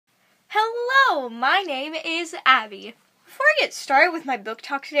Hello, my name is Abby. Before I get started with my book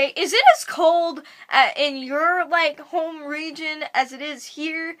talk today, is it as cold in your home region as it is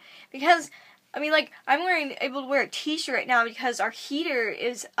here? Because I'm able to wear a t-shirt right now because our heater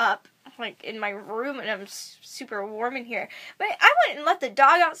is up in my room and I'm super warm in here. But I went and let the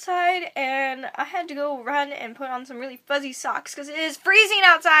dog outside and I had to go run and put on some really fuzzy socks because it is freezing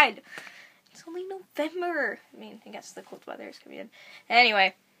outside. It's only November. I guess the cold weather is coming in.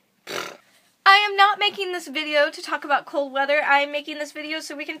 Anyway, I am not making this video to talk about cold weather. I am making this video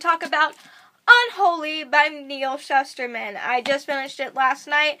so we can talk about Unwholly by Neal Shusterman. I just finished it last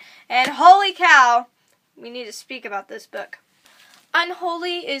night, and holy cow, we need to speak about this book.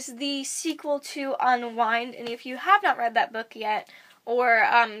 Unwholly is the sequel to Unwind, and if you have not read that book yet, or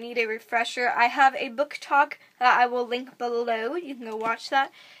need a refresher, I have a book talk that I will link below. You can go watch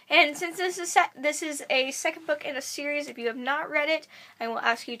that. And since this is a second book in a series, if you have not read it, I will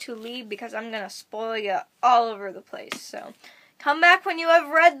ask you to leave because I'm going to spoil you all over the place. So come back when you have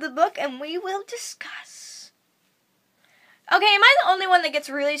read the book and we will discuss. Okay, am I the only one that gets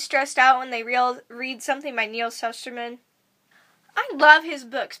really stressed out when they read something by Neal Shusterman? I love his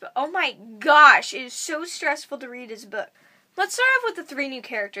books, but oh my gosh, it is so stressful to read his book. Let's start off with the three new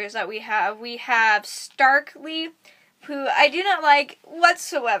characters that we have. We have Starkly, who I do not like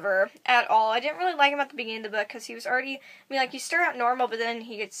whatsoever at all. I didn't really like him at the beginning of the book because he was already, you start out normal, but then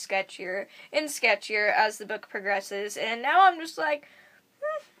he gets sketchier and sketchier as the book progresses. And now I'm just like,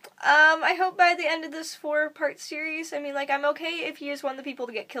 I hope by the end of this 4-part series, I'm okay if he is one of the people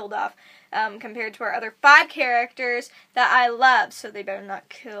to get killed off, compared to our other 5 characters that I love, so they better not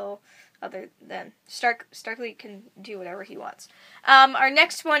kill other than Starkly can do whatever he wants. Our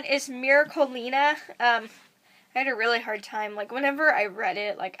next one is Miraculina. I had a really hard time, whenever I read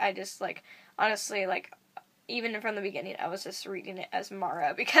it, I just, honestly, even from the beginning, I was just reading it as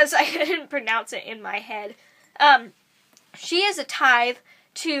Mara, because I didn't pronounce it in my head. She is a tithe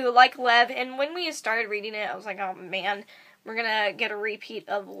to, Lev, and when we started reading it, I was like, oh man, we're gonna get a repeat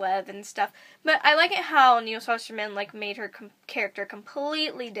of Lev and stuff. But I like it how Neal Shusterman, made her character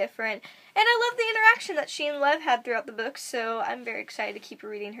completely different. And I love the interaction that she and Lev had throughout the book, so I'm very excited to keep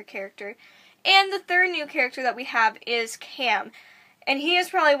reading her character. And the third new character that we have is Cam. And he is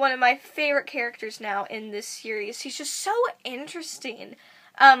probably one of my favorite characters now in this series. He's just so interesting.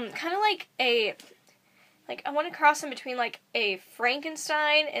 Kind of like a, I want to cross him between, a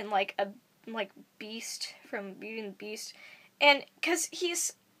Frankenstein and, a Beast from Beauty and the Beast, and because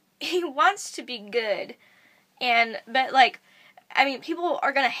he wants to be good, but people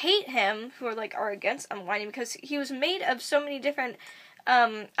are gonna hate him who are against Unwinding because he was made of so many different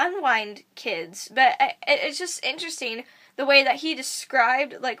Unwind kids. But it's just interesting the way that he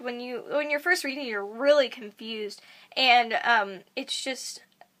described, when you're first reading, you're really confused, and it's just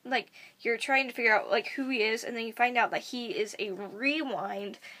you're trying to figure out who he is, and then you find out that he is a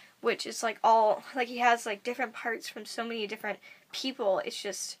rewind, which is all, he has different parts from so many different people. It's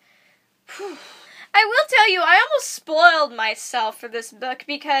just, whew. I will tell you, I almost spoiled myself for this book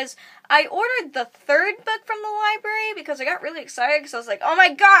because I ordered the 3rd book from the library because I got really excited because I was like, oh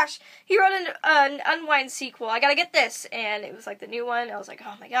my gosh, he wrote an Unwind sequel, I gotta get this, and it was the new one. I was like,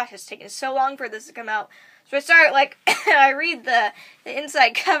 oh my gosh, it's taken so long for this to come out. So I start I read the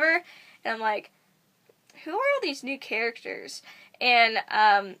inside cover, and I'm like, who are all these new characters? And,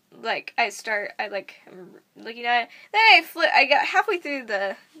 I'm looking at it, then I got halfway through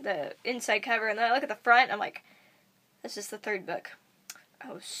the inside cover, and then I look at the front, and I'm like, this is the 3rd book.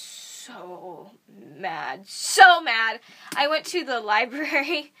 I was so mad. I went to the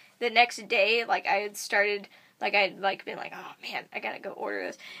library the next day, I had started, I'd been oh man, I gotta go order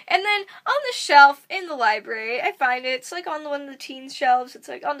this. And then on the shelf in the library, I find it. It's on one of the teen shelves. It's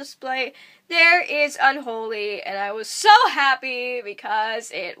on display. There is Unwholly, and I was so happy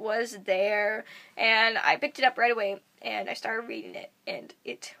because it was there. And I picked it up right away, and I started reading it, and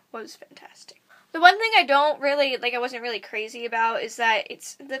it was fantastic. The one thing I don't really, I wasn't really crazy about is that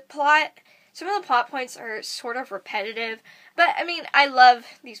it's the plot. Some of the plot points are sort of repetitive, but, I love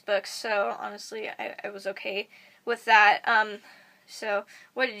these books, so, honestly, I was okay with that. So,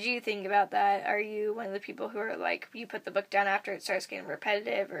 what did you think about that? Are you one of the people who are, you put the book down after it starts getting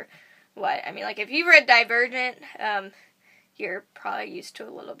repetitive, or what? If you've read Divergent, you're probably used to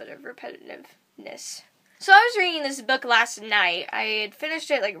a little bit of repetitiveness. So I was reading this book last night. I had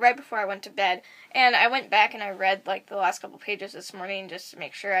finished it right before I went to bed, and I went back and I read the last couple pages this morning just to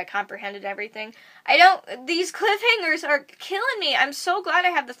make sure I comprehended everything. These cliffhangers are killing me. I'm so glad I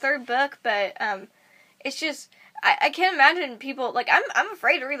have the 3rd book, but it's just, I can't imagine people, I'm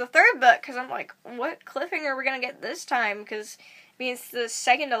afraid to read the 3rd book because I'm what cliffhanger are we gonna get this time? Because mean, it's the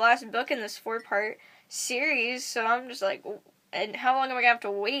second to last book in this 4-part series, so I'm just like, and how long am I gonna have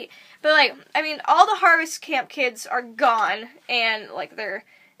to wait? But, like, I mean, all the Harvest Camp kids are gone, and, like, they're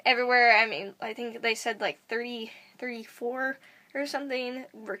everywhere. I mean, I think they said, like, 34 or something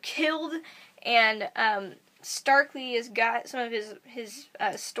were killed, and, Starkly has got some of his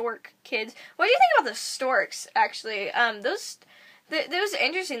stork kids. What do you think about the storks, actually? That was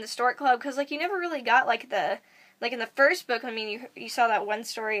interesting, the Stork Club, because, like, you never really got, like, in the first book, I mean, you saw that one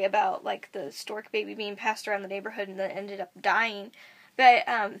story about, like, the stork baby being passed around the neighborhood and then ended up dying. But,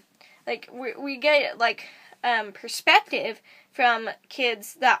 like, we get, like, perspective from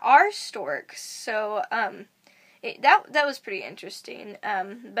kids that are storks. So, that was pretty interesting.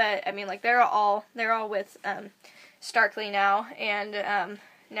 But, I mean, like, they're all with, Starkly now, and,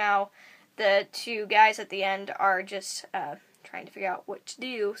 now the two guys at the end are just, trying to figure out what to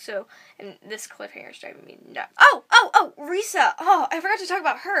do. So, and this cliffhanger is driving me nuts. Oh, Risa. Oh, I forgot to talk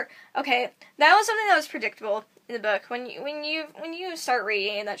about her. Okay, that was something that was predictable in the book. When you start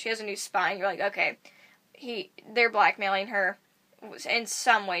reading that she has a new spine, you're like, okay, they're blackmailing her in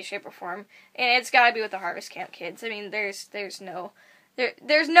some way, shape, or form, and it's got to be with the Harvest Camp kids. I mean, there's no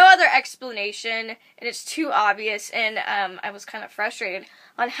other explanation, and it's too obvious, and I was kind of frustrated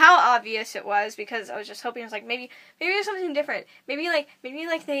on how obvious it was, because I was just hoping, I was like, maybe there's something different. Maybe they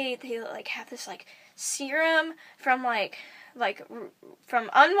like have this, like, serum from from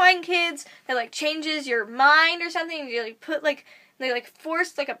Unwind kids that, like, changes your mind or something. You, like, put, like, they, like,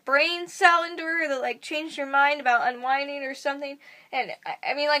 forced, like, a brain cell into her that, like, changed her mind about unwinding or something. And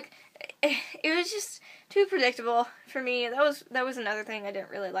I mean, like, it was just too predictable for me. That was another thing I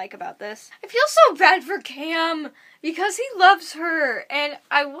didn't really like about this. I feel so bad for Cam because he loves her, and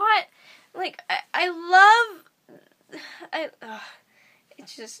I want, like,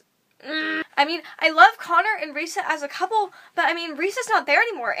 it's just. I mean, I love Connor and Risa as a couple, but I mean, Risa's not there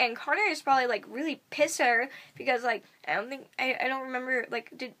anymore, and Connor is probably, like, really pissed at her because, like, I don't remember,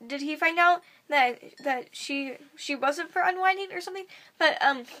 like, did he find out that she wasn't for unwinding or something? But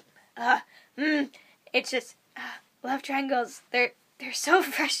it's just love triangles. They're so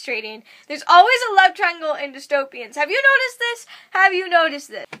frustrating. There's always a love triangle in dystopians. Have you noticed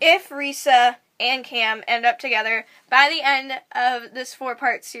this? If Risa and Cam end up together by the end of this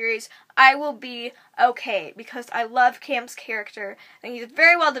 4-part series, I will be okay, because I love Cam's character. I think he's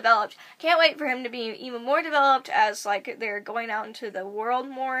very well developed. Can't wait for him to be even more developed as, like, they're going out into the world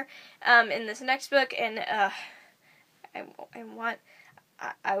more in this next book, and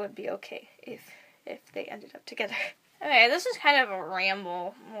I would be okay if they ended up together. Okay, this is kind of a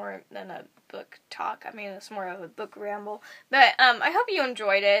ramble more than a book talk. I mean, it's more of a book ramble. But I hope you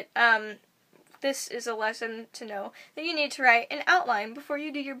enjoyed it. This is a lesson to know that you need to write an outline before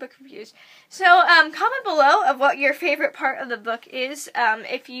you do your book reviews. So, comment below of what your favorite part of the book is.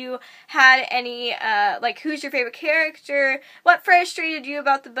 If you had any, like, who's your favorite character, what frustrated you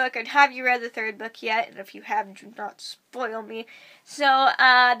about the book, and have you read the 3rd book yet? And if you have, do not spoil me. So,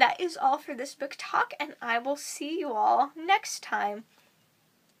 that is all for this book talk, and I will see you all next time.